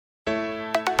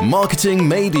Marketing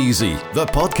Made Easy, the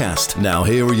podcast. Now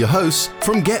here are your hosts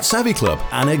from Get Savvy Club,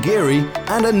 Anna Geary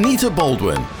and Anita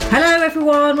Baldwin. Hello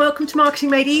everyone, welcome to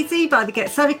Marketing Made Easy by the Get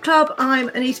Savvy Club. I'm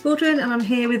Anita Baldwin and I'm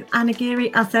here with Anna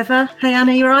Geary as ever. Hey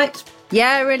Anna, you all right?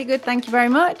 Yeah, really good. Thank you very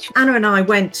much. Anna and I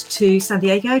went to San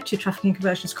Diego to Traffic and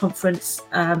Conversions Conference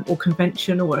or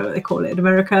convention or whatever they call it in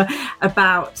America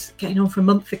about getting on for a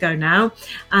month ago now,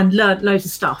 and learned loads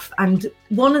of stuff. And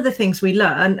one of the things we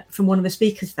learned from one of the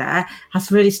speakers there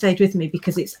has really stayed with me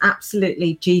because it's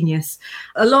absolutely genius.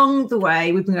 Along the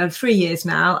way, we've been going 3 years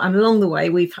now, and along the way,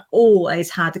 we've always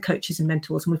had the coaches and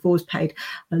mentors, and we've always paid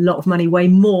a lot of money, way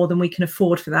more than we can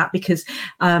afford for that, because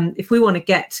if we want to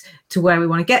get to where we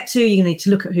want to get to, you need to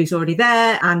look at who's already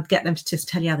there and get them to just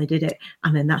tell you how they did it.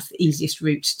 And then that's the easiest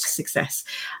route to success.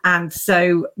 And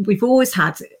so we've always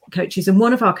had coaches, and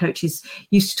one of our coaches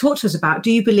used to talk to us about,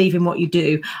 do you believe in what you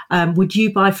do? Would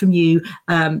you buy from you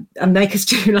and make us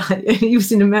do, like, he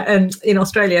was in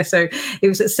Australia, so it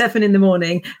was at 7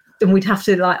 a.m, and we'd have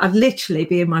to, I'd literally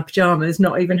be in my pajamas,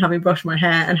 not even having brushed my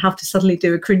hair, and have to suddenly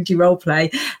do a cringy role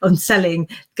play on selling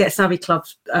Get Savvy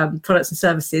Club's products and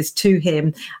services to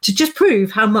him to just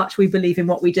prove how much we believe in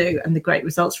what we do and the great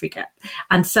results we get.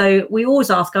 And so we always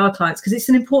ask our clients, because it's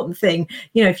an important thing,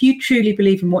 if you truly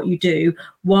believe in what you do,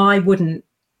 why wouldn't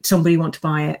somebody want to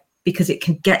buy it? Because it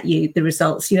can get you the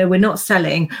results. We're not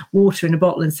selling water in a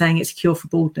bottle and saying it's a cure for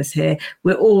baldness here.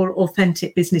 We're all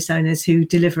authentic business owners who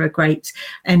deliver a great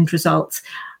end result.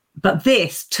 But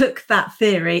this took that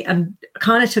theory and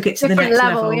kind of took it to the next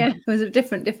level. Yeah, it was a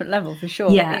different level for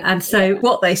sure. Yeah, and so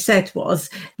what they said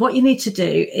was, what you need to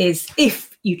do is,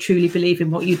 if you truly believe in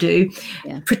what you do,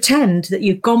 pretend that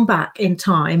you've gone back in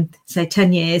time, say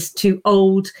 10 years, to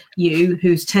old you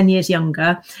who's 10 years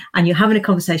younger, and you're having a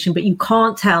conversation, but you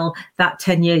can't tell that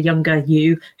 10-year younger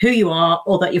you who you are,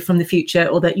 or that you're from the future,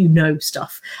 or that you know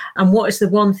stuff. And what is the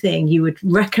one thing you would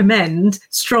recommend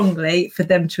strongly for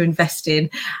them to invest in?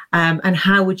 And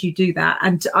how would you do that?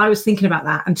 And I was thinking about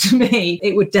that. And to me,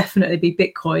 it would definitely be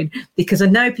Bitcoin, because I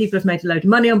know people have made a load of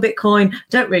money on Bitcoin,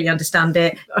 don't really understand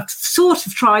it. I've sort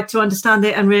of tried to understand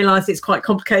it and realized it's quite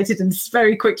complicated, and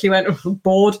very quickly went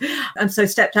bored, and so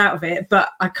stepped out of it. But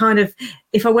I kind of,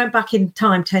 if I went back in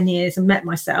time 10 years and met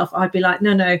myself, I'd be like,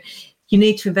 no, you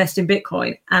need to invest in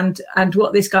Bitcoin. And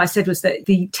what this guy said was that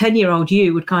the 10-year-old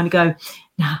you would kind of go,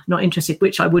 nah, not interested,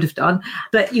 which I would have done.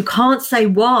 But you can't say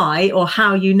why or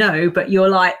how but you're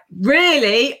like,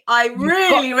 really? I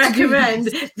really recommend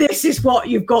this is what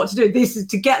you've got to do. This is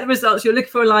to get the results you're looking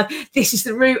for in life. This is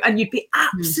the route. And you'd be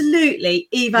absolutely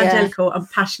evangelical and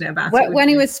passionate about it. When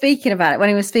he was speaking about it,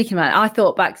 I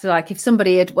thought back to, like, if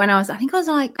somebody had, I think I was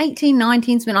like 18,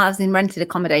 19, something like that, I was in rented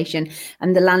accommodation,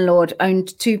 and the landlord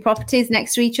owned 2 properties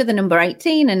next to each other, number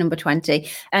 18 and number 20.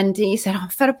 And he said, I'm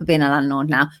fed up of being a landlord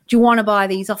now. Do you want to buy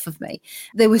these off of me?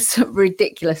 They were so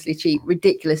ridiculously cheap.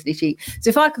 So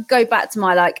if I could go back to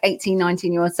my 18,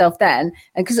 19-year-old self then,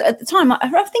 because at the time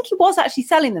I think he was actually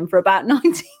selling them for about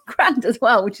 19 grand as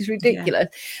well, which is ridiculous.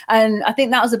 And I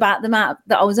think that was about the amount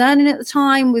that I was earning at the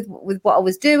time with what I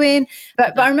was doing.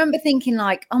 But I remember thinking,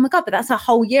 like, oh my God, but that's a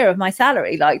whole year of my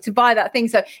salary, like, to buy that thing.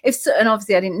 So and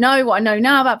obviously I didn't know what I know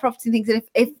now about property and things. And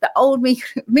if the old me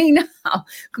now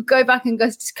could go back and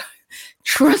just go,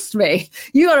 trust me,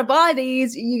 you got to buy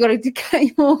these, you got to get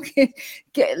your mortgage,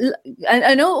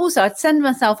 and also I'd send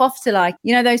myself off to,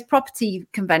 those property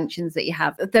conventions that you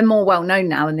have. They're more well known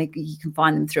now, and you can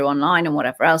find them through online and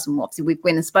whatever else. And obviously we've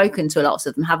been and spoken to lots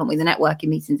of them, haven't we, the networking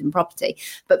meetings in property.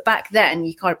 But back then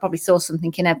you kind of probably saw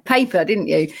something in a paper, didn't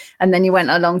you? And then you went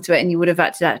along to it, and you would have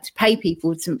had to pay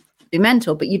people to be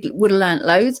mentor, but you would have learnt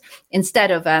loads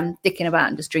instead of dicking about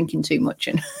and just drinking too much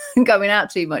and going out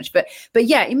too much. But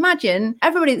yeah, imagine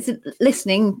everybody that's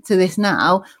listening to this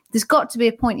now, there's got to be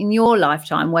a point in your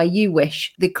lifetime where you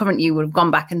wish the current you would have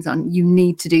gone back and done, you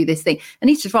need to do this thing. And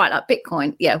he's just right, like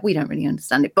Bitcoin. Yeah, we don't really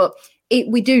understand it, but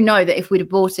we do know that if we'd have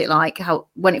bought it like how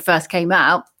when it first came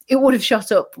out, it would have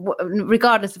shot up,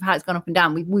 regardless of how it's gone up and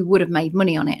down. We would have made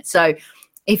money on it. So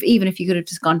even if you could have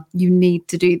just gone, you need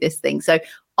to do this thing. So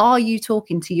are you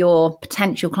talking to your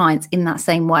potential clients in that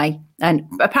same way? And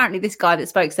apparently this guy that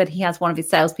spoke said he has one of his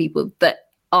salespeople that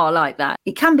are like that.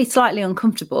 It can be slightly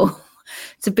uncomfortable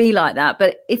to be like that,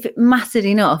 but if it mattered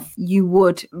enough, you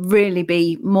would really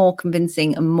be more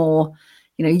convincing and more,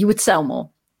 you would sell more.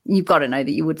 You've got to know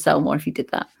that you would sell more if you did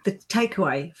that. The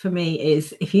takeaway for me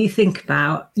is, if you think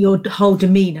about your whole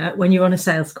demeanor when you're on a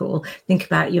sales call, think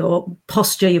about your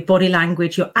posture, your body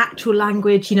language, your actual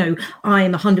language. I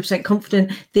am 100%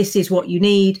 confident. This is what you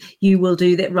need. You will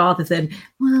do that, rather than,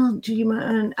 well, do you?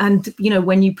 And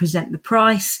when you present the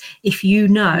price, if you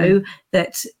know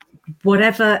that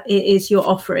whatever it is you're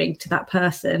offering to that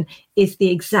person is the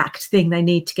exact thing they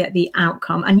need to get the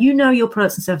outcome. And you know your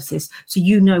products and services, so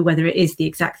you know whether it is the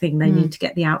exact thing they need to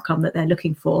get the outcome that they're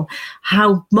looking for.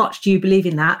 How much do you believe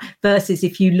in that? Versus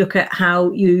if you look at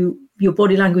how your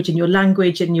body language and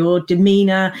your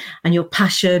demeanor and your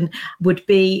passion would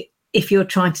be if you're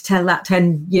trying to tell that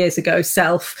 10 years ago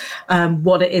self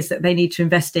what it is that they need to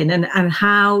invest in, and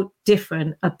how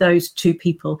different are those two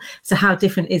people. So how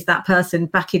different is that person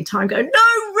back in time going,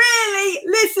 no, really,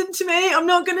 listen to me, I'm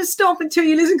not going to stop until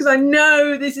you listen because I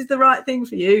know this is the right thing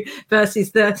for you,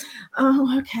 versus the,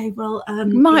 oh, okay, well,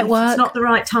 might work. It's not the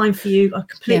right time for you. I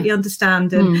completely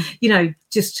understand. And,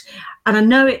 and I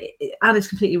know Anna's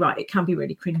completely right. It can be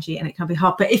really cringy and it can be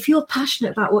hard. But if you're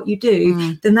passionate about what you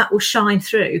do, then that will shine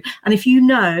through. And if you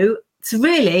know, so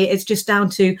really it's just down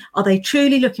to, are they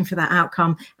truly looking for that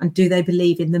outcome, and do they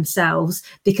believe in themselves?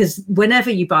 Because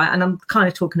whenever you buy, and I'm kind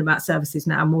of talking about services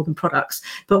now more than products,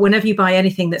 but whenever you buy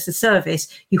anything that's a service,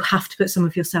 you have to put some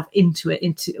of yourself into it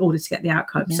in order to get the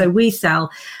outcome. So we sell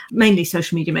mainly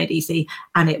Social Media Made Easy,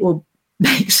 and it will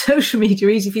make social media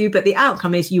easy for you, but the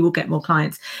outcome is you will get more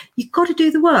clients. You've got to do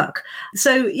the work.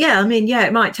 So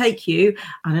it might take you,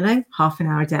 I don't know, half an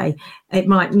hour a day. It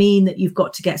might mean that you've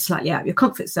got to get slightly out of your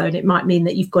comfort zone. It might mean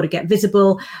that you've got to get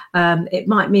visible. It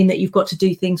might mean that you've got to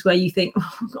do things where you think,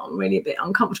 I'm really a bit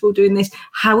uncomfortable doing this.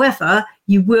 However,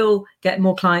 you will get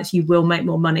more clients, you will make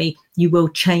more money, you will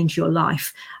change your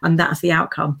life, and that's the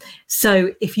outcome.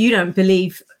 So if you don't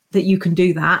believe that you can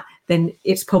do that, then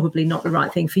it's probably not the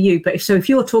right thing for you. But if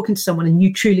you're talking to someone and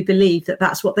you truly believe that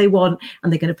that's what they want, and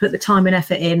they're going to put the time and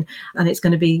effort in, and it's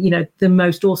going to be, the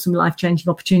most awesome life-changing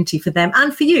opportunity for them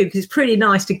and for you, because it's pretty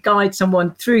nice to guide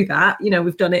someone through that.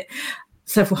 We've done it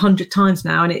several hundred times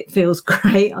now and it feels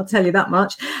great, I'll tell you that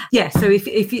much. So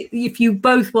if you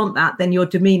both want that, then your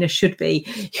demeanor should be,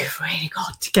 you've really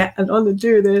got to get on and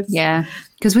do this.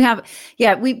 Because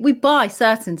we buy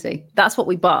certainty. That's what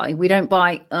we buy. We don't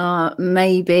buy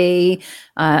maybe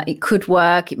it could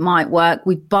work, it might work.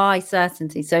 We buy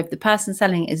certainty. So if the person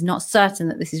selling it is not certain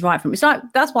that this is right for them, it's like,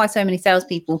 that's why so many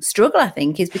salespeople struggle, I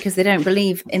think, is because they don't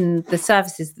believe in the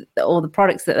services or the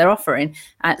products that they're offering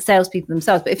at salespeople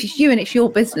themselves. But if it's you and it's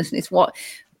your business and it's what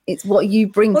you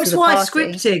bring to the party. That's why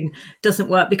scripting doesn't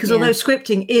work, because although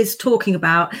scripting is talking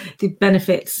about the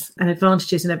benefits and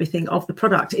advantages and everything of the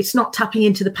product, it's not tapping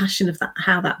into the passion of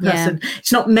how that person,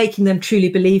 it's not making them truly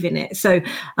believe in it. So,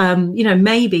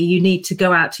 maybe you need to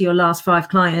go out to your last 5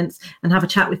 clients and have a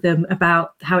chat with them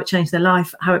about how it changed their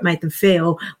life, how it made them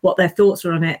feel, what their thoughts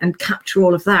were on it, and capture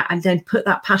all of that, and then put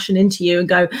that passion into you and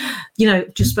go,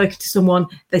 just spoken to someone,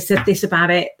 they said this about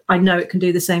it, I know it can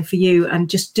do the same for you, and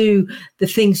just do the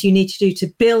things you need to do to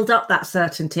build up that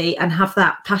certainty and have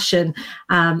that passion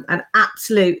and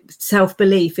absolute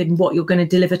self-belief in what you're going to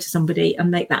deliver to somebody and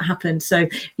make that happen. So,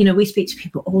 we speak to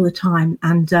people all the time,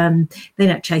 and they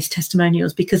don't chase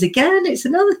testimonials because, again, it's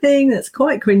another thing that's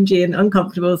quite cringy and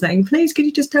uncomfortable, saying, please, could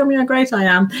you just tell me how great I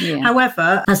am?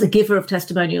 However, as a giver of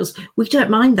testimonials, we don't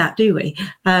mind that, do we?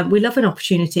 We love an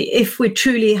opportunity. If we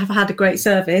truly have had a great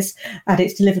service and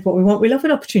it's delivered what we want, we love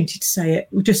an opportunity to say it.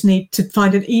 We just need to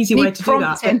find an easy way to do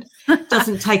that.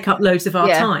 Doesn't take up loads of our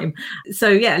time.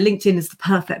 So LinkedIn is the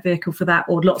perfect vehicle for that,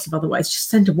 or lots of other ways. Just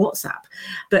send a WhatsApp.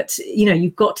 But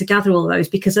you've got to gather all those,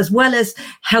 because as well as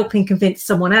helping convince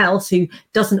someone else who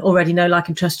doesn't already know, like,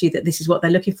 and trust you that this is what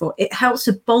they're looking for, it helps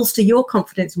to bolster your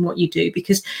confidence in what you do,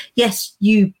 because yes,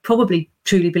 you probably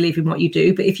truly believe in what you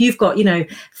do, but if you've got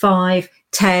 5,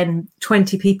 10,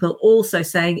 20 people also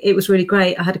saying it was really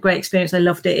great, I had a great experience, I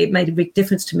loved it, it made a big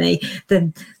difference to me,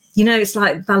 then it's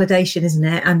like validation, isn't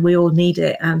it? And we all need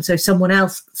it. So someone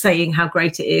else saying how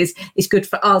great it is good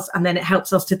for us. And then it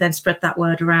helps us to then spread that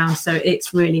word around. So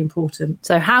it's really important.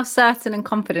 So how certain and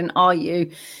confident are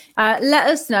you? Let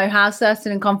us know how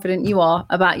certain and confident you are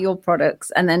about your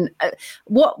products. And then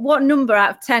what number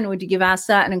out of 10 would you give how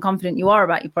certain and confident you are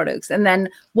about your products? And then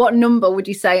what number would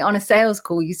you say on a sales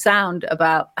call you sound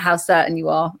about how certain you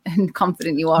are and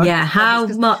confident you are? Yeah, how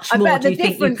much more do you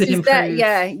think you could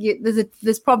improve?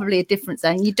 There's probably a difference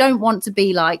there. And you don't want to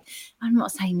be like, I'm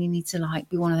not saying you need to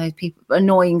be one of those people,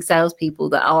 annoying salespeople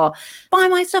that are buy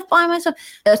my stuff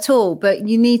at all. But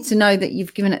you need to know that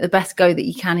you've given it the best go that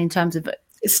you can in terms of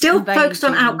still focused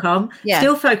on outcome,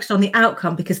 still focused on the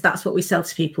outcome, because that's what we sell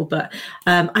to people. But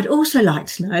I'd also like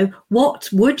to know, what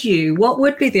would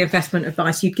be the investment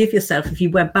advice you'd give yourself if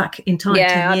you went back in time 10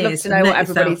 years? I'd love to know what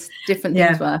everybody's different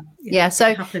things were.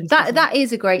 So that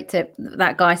is a great tip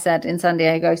that guy said in San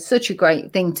Diego. Such a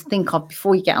great thing to think of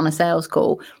before you get on a sales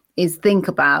call is think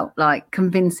about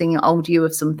convincing your old you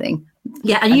of something.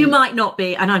 Yeah, and you might not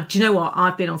be. And do you know what?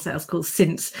 I've been on sales calls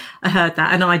since I heard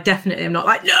that, and I definitely am not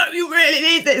like, no, you really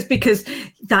need this, because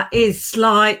that is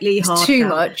slightly hard. Too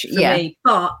much, for me.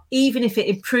 But even if it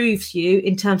improves you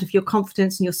in terms of your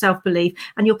confidence and your self-belief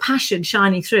and your passion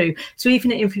shining through, so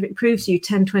even if it improves you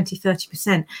 10, 20,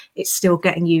 30%, it's still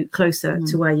getting you closer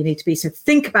to where you need to be. So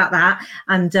think about that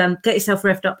and get yourself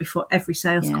revved up before every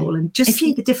sales call, and just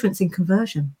see the difference in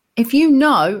conversion. If you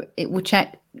know it will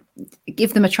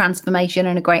give them a transformation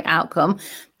and a great outcome,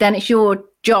 then it's your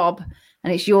job,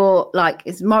 and it's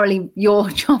it's morally your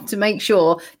job to make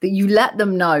sure that you let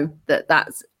them know that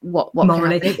that's what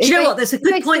morally. Do you know what? There's a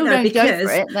good point there, because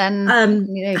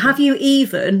have you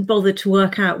even bothered to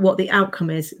work out what the outcome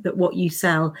is that what you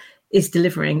sell is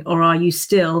delivering, or are you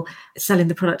still selling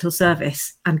the product or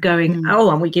service and going,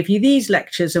 and we give you these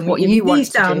lectures and what you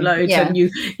these downloads and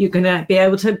you're going to be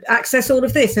able to access all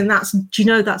of this, and that's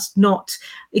not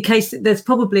in case. There's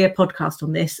probably a podcast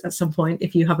on this at some point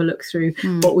if you have a look through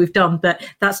what we've done, but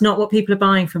that's not what people are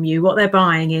buying from you. What they're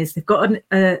buying is they've got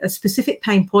a specific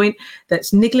pain point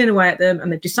that's niggling away at them,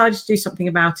 and they've decided to do something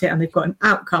about it, and they've got an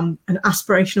outcome, an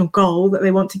aspirational goal that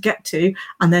they want to get to,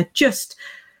 and they're just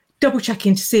double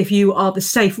checking to see if you are the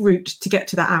safe route to get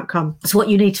to that outcome. So what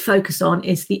you need to focus on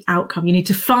is the outcome. You need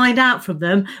to find out from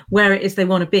them where it is they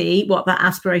want to be, what that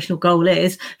aspirational goal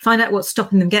is, find out what's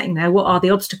stopping them getting there, what are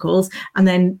the obstacles, and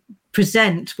then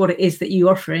present what it is that you're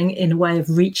offering in a way of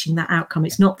reaching that outcome.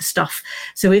 It's not the stuff.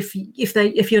 So if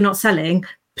you're not selling,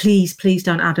 please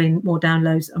don't add in more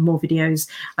downloads and more videos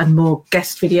and more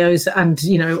guest videos and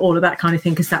all of that kind of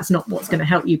thing, because that's not what's going to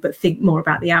help you. But think more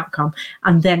about the outcome,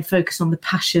 and then focus on the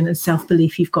passion and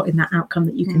self-belief you've got in that outcome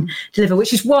that you can deliver,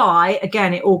 which is why,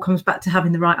 again, it all comes back to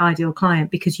having the right ideal client,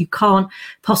 because you can't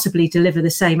possibly deliver the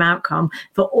same outcome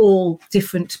for all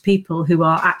different people who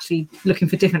are actually looking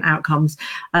for different outcomes.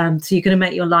 So you're going to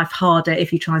make your life harder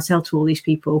if you try and sell to all these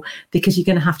people, because you're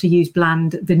going to have to use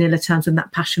bland vanilla terms and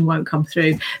that passion won't come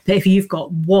through. But if you've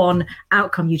got one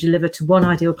outcome you deliver to one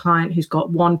ideal client who's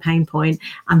got one pain point,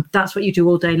 and that's what you do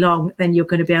all day long, then you're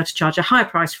going to be able to charge a higher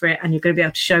price for it, and you're going to be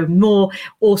able to show more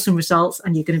awesome results,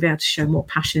 and you're going to be able to show more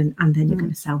passion, and then you're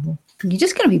going to sell more. You're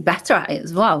just going to be better at it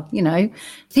as well.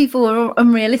 People are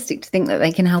unrealistic to think that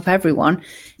they can help everyone.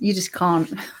 You just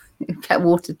can't get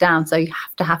watered down. So you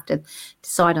have to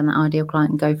decide on that ideal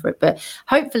client and go for it. But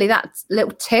hopefully that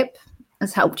little tip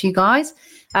has helped you guys.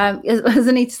 As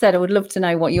Anita said, I would love to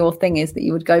know what your thing is that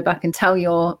you would go back and tell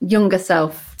your younger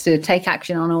self to take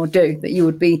action on or do, that you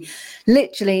would be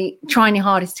literally trying your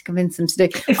hardest to convince them to do.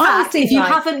 In fact, if you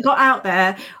haven't got out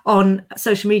there on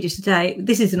social media today,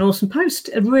 this is an awesome post,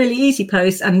 a really easy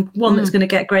post, and one that's going to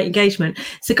get great engagement.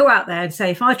 So go out there and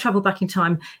say, if I travel back in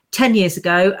time 10 years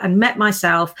ago and met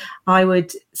myself, I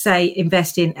would say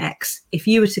invest in X. If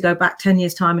you were to go back 10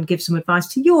 years time and give some advice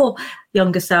to your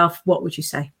younger self, what would you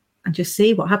say? And just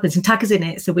see what happens, and tag us in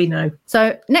it so we know.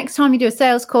 So next time you do a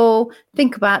sales call,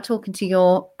 think about talking to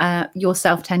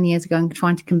yourself 10 years ago and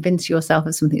trying to convince yourself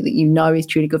of something that you know is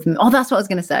truly good for them. Oh, that's what I was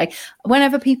going to say.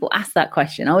 Whenever people ask that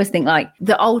question, I always think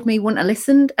the old me wouldn't have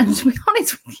listened. And to be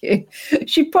honest with you,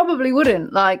 she probably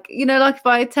wouldn't. If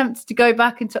I attempted to go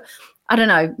back into... I don't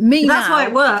know. That's why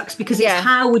it works, because it's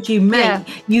how would you make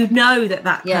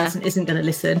that person isn't going to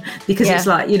listen, because it's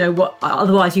what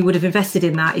otherwise you would have invested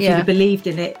in that if you'd have believed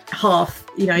in it half,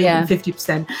 even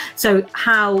 50%. So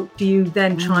how do you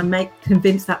then try and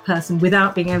convince that person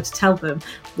without being able to tell them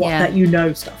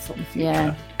that stuff from the future?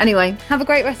 Yeah. Anyway, have a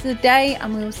great rest of the day,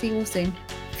 and we will see you all soon.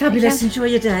 Fabulous. Enjoy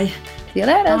your day. See you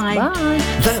later. Bye.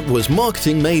 That was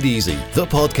Marketing Made Easy, the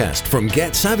podcast from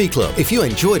Get Savvy Club. If you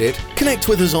enjoyed it, connect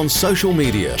with us on social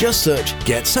media. Just search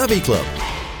Get Savvy Club.